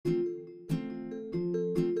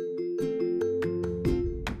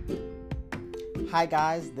Hi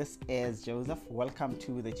guys, this is Joseph. Welcome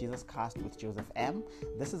to the Jesus Cast with Joseph M.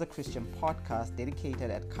 This is a Christian podcast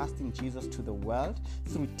dedicated at casting Jesus to the world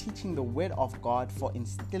through teaching the Word of God for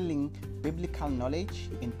instilling biblical knowledge,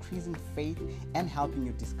 increasing faith, and helping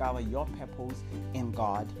you discover your purpose in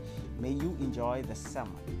God. May you enjoy the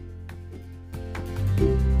sermon.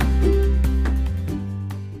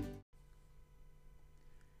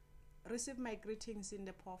 Receive my greetings in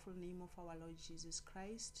the powerful name of our Lord Jesus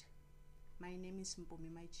Christ. My name is Mpumi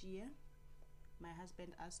Matjie. My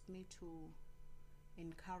husband asked me to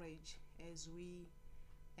encourage as we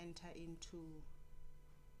enter into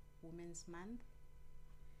Women's Month.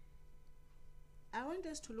 I want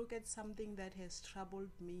us to look at something that has troubled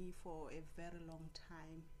me for a very long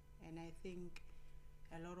time, and I think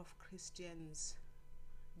a lot of Christians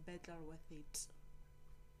battle with it.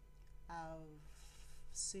 I've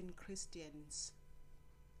seen Christians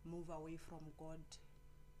move away from God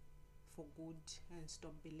for good and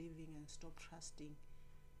stop believing and stop trusting.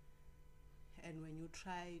 And when you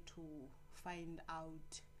try to find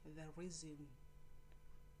out the reason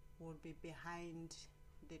will be behind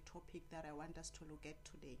the topic that I want us to look at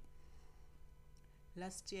today.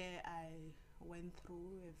 Last year I went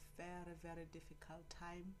through a very, very difficult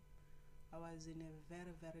time. I was in a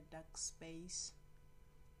very, very dark space.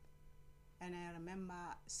 And I remember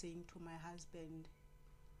saying to my husband,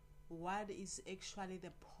 what is actually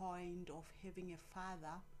the point of having a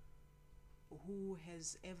father who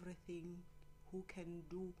has everything, who can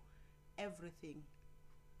do everything,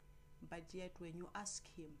 but yet when you ask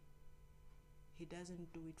him, he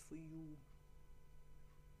doesn't do it for you?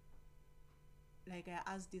 Like, I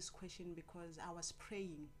asked this question because I was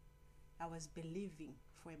praying, I was believing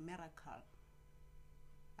for a miracle.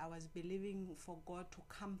 I was believing for God to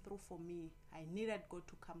come through for me. I needed God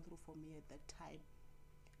to come through for me at that time.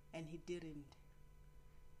 And he didn't.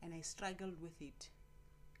 And I struggled with it,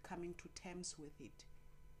 coming to terms with it.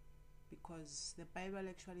 Because the Bible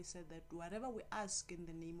actually said that whatever we ask in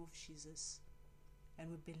the name of Jesus, and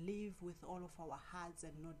we believe with all of our hearts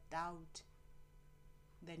and not doubt,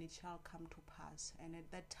 then it shall come to pass. And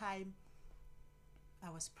at that time, I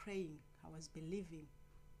was praying, I was believing,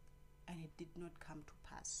 and it did not come to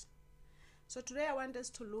pass. So today I want us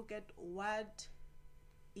to look at what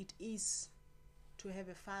it is to have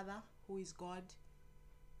a father who is God,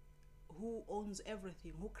 who owns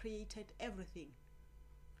everything, who created everything.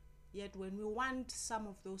 Yet when we want some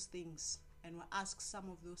of those things and we ask some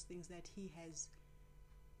of those things that he has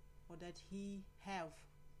or that he have,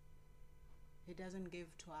 he doesn't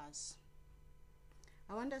give to us.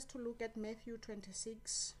 I want us to look at Matthew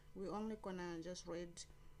 26. We're only gonna just read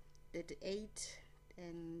 38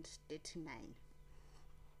 and 39.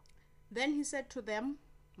 Then he said to them,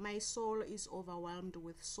 my soul is overwhelmed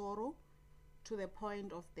with sorrow to the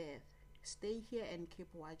point of death. Stay here and keep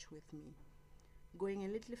watch with me. Going a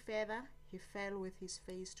little further, he fell with his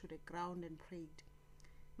face to the ground and prayed,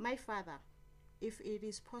 my Father, if it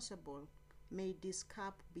is possible, may this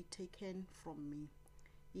cup be taken from me.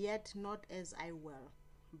 Yet not as I will,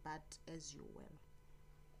 but as you will.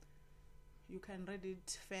 You can read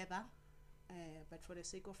it further, but for the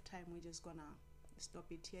sake of time, we're just gonna stop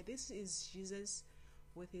it here. This is Jesus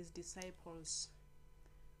with his disciples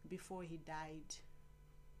before he died.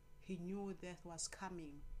 He knew death was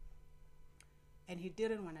coming, and he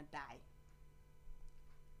didn't want to die.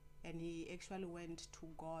 And he actually went to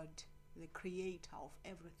God, the creator of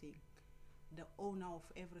everything, the owner of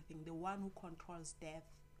everything, the one who controls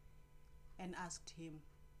death, and asked him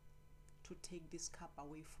to take this cup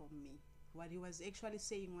away from me. What he was actually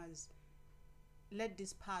saying was, let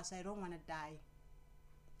this pass, I don't want to die.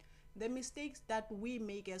 The mistakes that we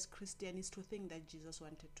make as Christians is to think that Jesus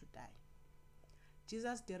wanted to die.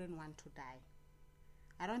 Jesus didn't want to die.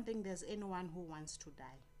 I don't think there's anyone who wants to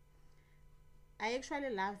die. I actually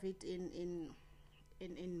love it in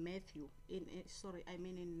Matthew.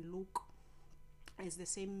 In Luke. It's the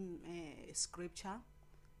same scripture.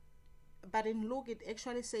 But in Luke it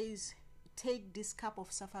actually says, take this cup of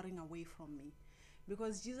suffering away from me.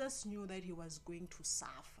 Because Jesus knew that he was going to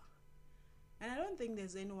suffer. And I don't think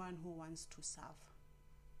there's anyone who wants to suffer.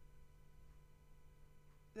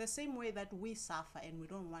 The same way that we suffer and we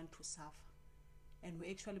don't want to suffer. And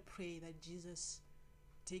we actually pray that Jesus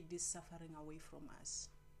take this suffering away from us.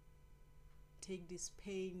 Take this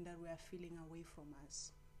pain that we are feeling away from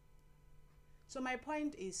us. So my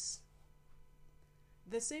point is,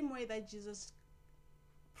 the same way that Jesus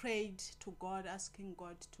prayed to God, asking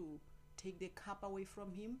God to take the cup away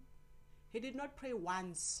from him, he did not pray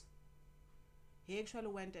once. He actually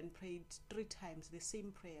went and prayed 3 times the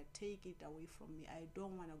same prayer. Take it away from me. I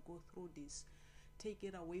don't want to go through this. take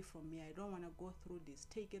it away from me. I don't want to go through this.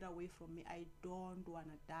 Take it away from me. I don't want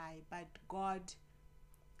to die. But God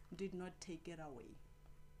did not take it away.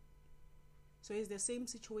 So it's the same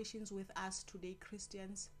situations with us today,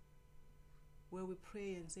 Christians, where we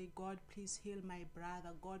pray and say, God, please heal my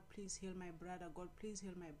brother. God, please heal my brother. God, please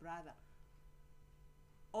heal my brother.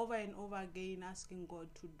 Over and over again, asking God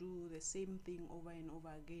to do the same thing over and over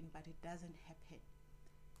again, but it doesn't happen.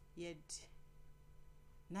 Yet,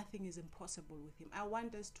 nothing is impossible with him. I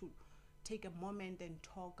want us to take a moment and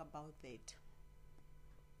talk about that.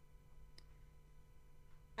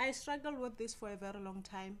 I struggled with this for a very long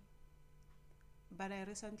time, but I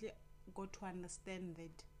recently got to understand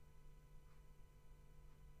that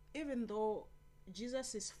even though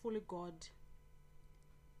Jesus is fully God,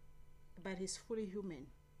 but he's fully human,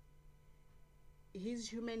 his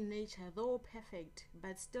human nature, though perfect,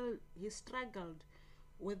 but still he struggled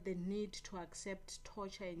with the need to accept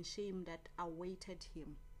torture and shame that awaited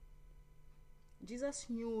him. Jesus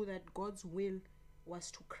knew that God's will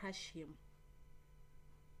was to crush him,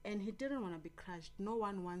 and he didn't want to be crushed. No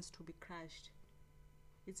one wants to be crushed.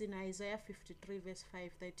 It's in Isaiah 53 verse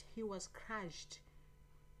 5 that he was crushed,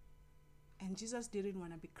 and Jesus didn't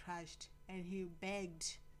want to be crushed, and he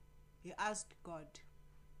begged, he asked God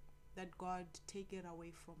that God take it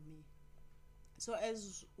away from me. So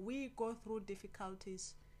as we go through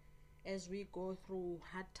difficulties, as we go through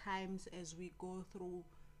hard times, as we go through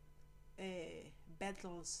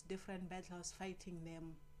battles, different battles, fighting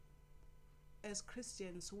them, as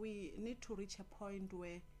Christians, we need to reach a point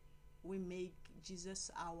where we make Jesus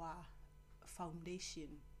our foundation.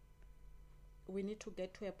 We need to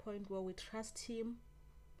get to a point where we trust him,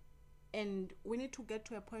 and we need to get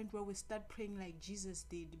to a point where we start praying like Jesus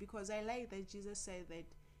did, because I like that Jesus said that,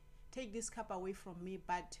 take this cup away from me,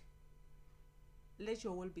 but let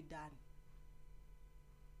your will be done.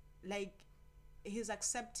 Like, he's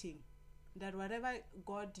accepting that whatever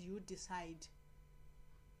God you decide,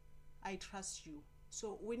 I trust you.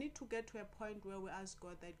 So we need to get to a point where we ask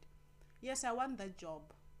God that, yes, I want that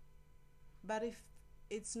job, but if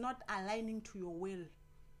it's not aligning to your will,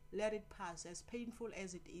 let it pass, as painful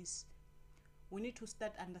as it is. We need to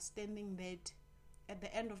start understanding that at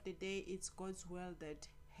the end of the day, it's God's will that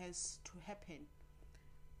has to happen,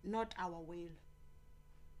 not our will.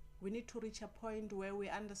 We need to reach a point where we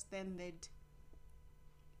understand that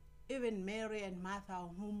even Mary and Martha,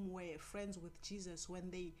 whom were friends with Jesus, when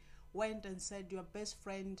they went and said, your best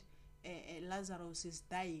friend Lazarus is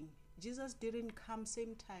dying, Jesus didn't come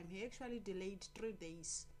same time. He actually delayed 3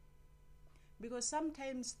 days, because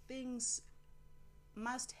sometimes things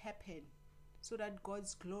must happen so that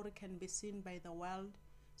God's glory can be seen by the world,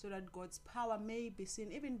 so that God's power may be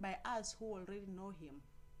seen even by us who already know him.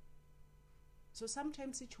 So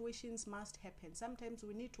sometimes situations must happen. Sometimes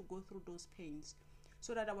we need to go through those pains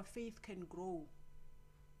so that our faith can grow.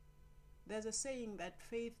 There's a saying that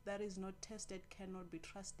faith that is not tested cannot be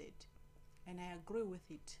trusted, and I agree with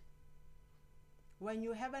it. When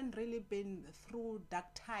you haven't really been through dark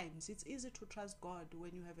times, it's easy to trust God.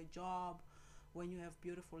 When you have a job, when you have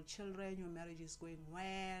beautiful children, your marriage is going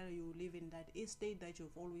well, you live in that estate that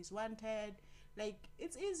you've always wanted, like,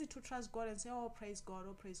 it's easy to trust God and say, oh, praise God,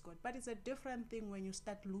 oh, praise God. But it's a different thing when you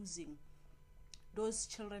start losing those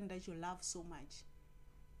children that you love so much.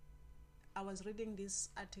 I was reading this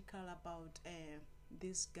article about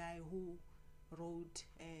this guy who wrote,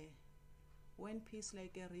 when peace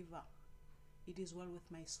like a river, it is well with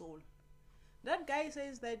my soul. That guy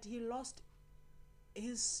says that he lost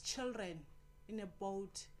his children in a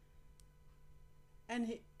boat, and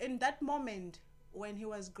he, in that moment when he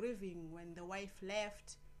was grieving, when the wife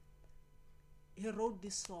left, he wrote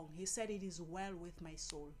this song. He said, it is well with my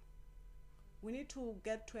soul. We need to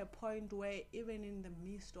get to a point where even in the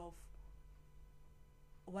midst of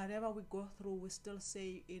whatever we go through, we still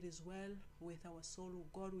say, it is well with our soul.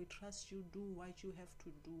 God, we trust you. Do what you have to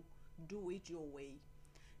do. Do it your way,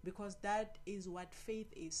 because that is what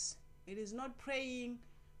faith is. It is not praying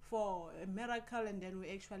for a miracle and then we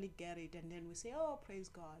actually get it and then we say, oh, praise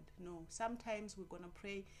God. No, sometimes we're going to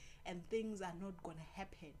pray and things are not going to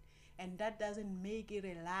happen, and that doesn't make it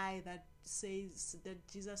a lie that says that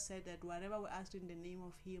Jesus said that whatever we ask in the name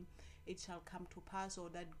of him, it shall come to pass, or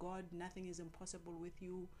that God, nothing is impossible with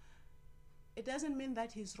you. It doesn't mean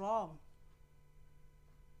that he's wrong.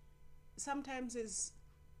 Sometimes it's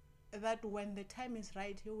that when the time is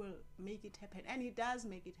right, he will make it happen, and he does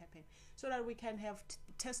make it happen, so that we can have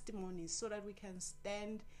testimonies, so that we can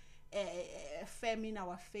stand firm in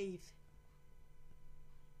our faith.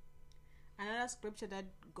 Another scripture that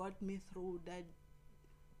got me through that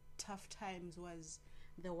tough times was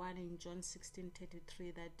the one in John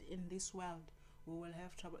 16:33, that in this world we will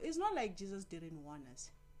have trouble. It's not like Jesus didn't warn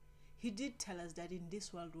us. He did tell us that in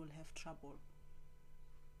this world we'll have trouble.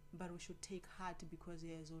 But we should take heart because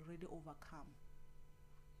he has already overcome.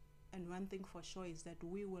 And one thing for sure is that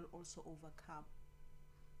we will also overcome.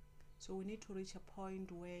 So we need to reach a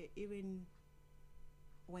point where even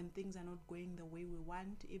when things are not going the way we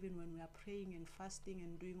want, even when we are praying and fasting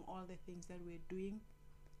and doing all the things that we're doing,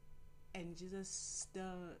 and Jesus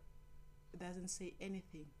still doesn't say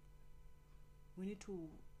anything, we need to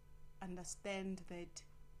understand that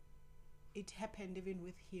it happened even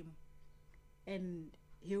with him. And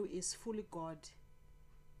he is fully God.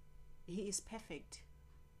 He is perfect,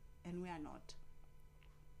 and we are not.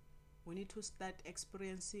 We need to start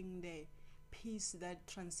experiencing the peace that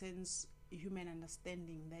transcends human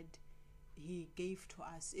understanding that he gave to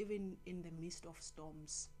us, even in the midst of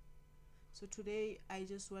storms. So today, I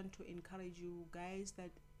just want to encourage you guys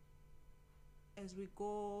that as we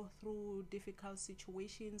go through difficult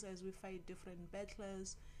situations, as we fight different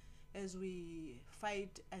battles, as we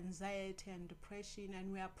fight anxiety and depression,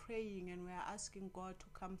 and we are praying and we are asking God to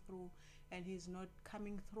come through, and he's not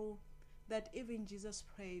coming through, that even Jesus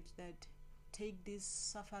prayed that, take this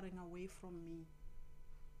suffering away from me.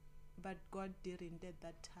 But God didn't at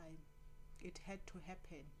that time. It had to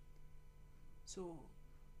happen. So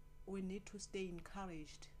we need to stay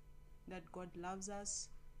encouraged that God loves us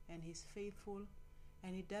and he's faithful,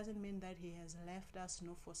 and it doesn't mean that he has left us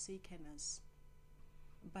nor forsaken us.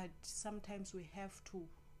 But sometimes we have to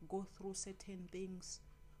go through certain things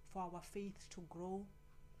for our faith to grow,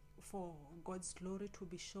 for God's glory to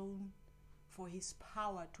be shown, for his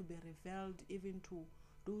power to be revealed even to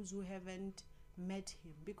those who haven't met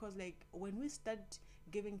him. Because like when we start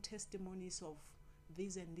giving testimonies of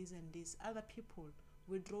this and this and this, other people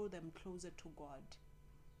will draw them closer to God.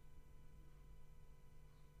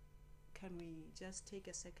 Can we just take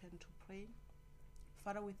a second to pray?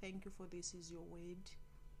 Father, we thank you for this is your word.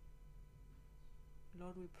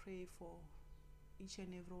 Lord, we pray for each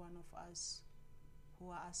and every one of us who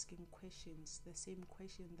are asking questions, the same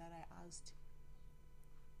question that I asked.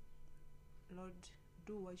 Lord,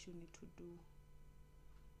 do what you need to do.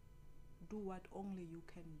 Do what only you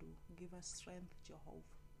can do. Give us strength, Jehovah.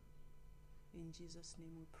 In Jesus'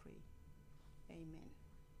 name we pray. Amen.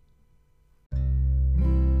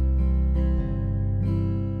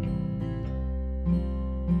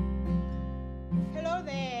 Hello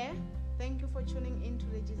there. Thank you for tuning into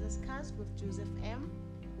the Jesus Cast with Joseph M.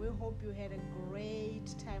 We hope you had a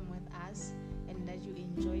great time with us and that you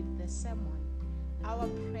enjoyed the sermon. Our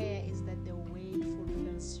prayer is that the word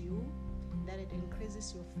fulfills you, that it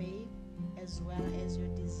increases your faith as well as your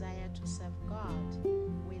desire to serve God.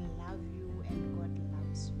 We love you and God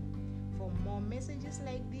loves you. For more messages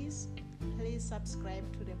like this, please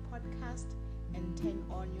subscribe to the podcast and turn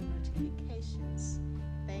on your notifications.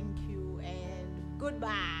 Thank you and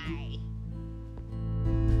goodbye.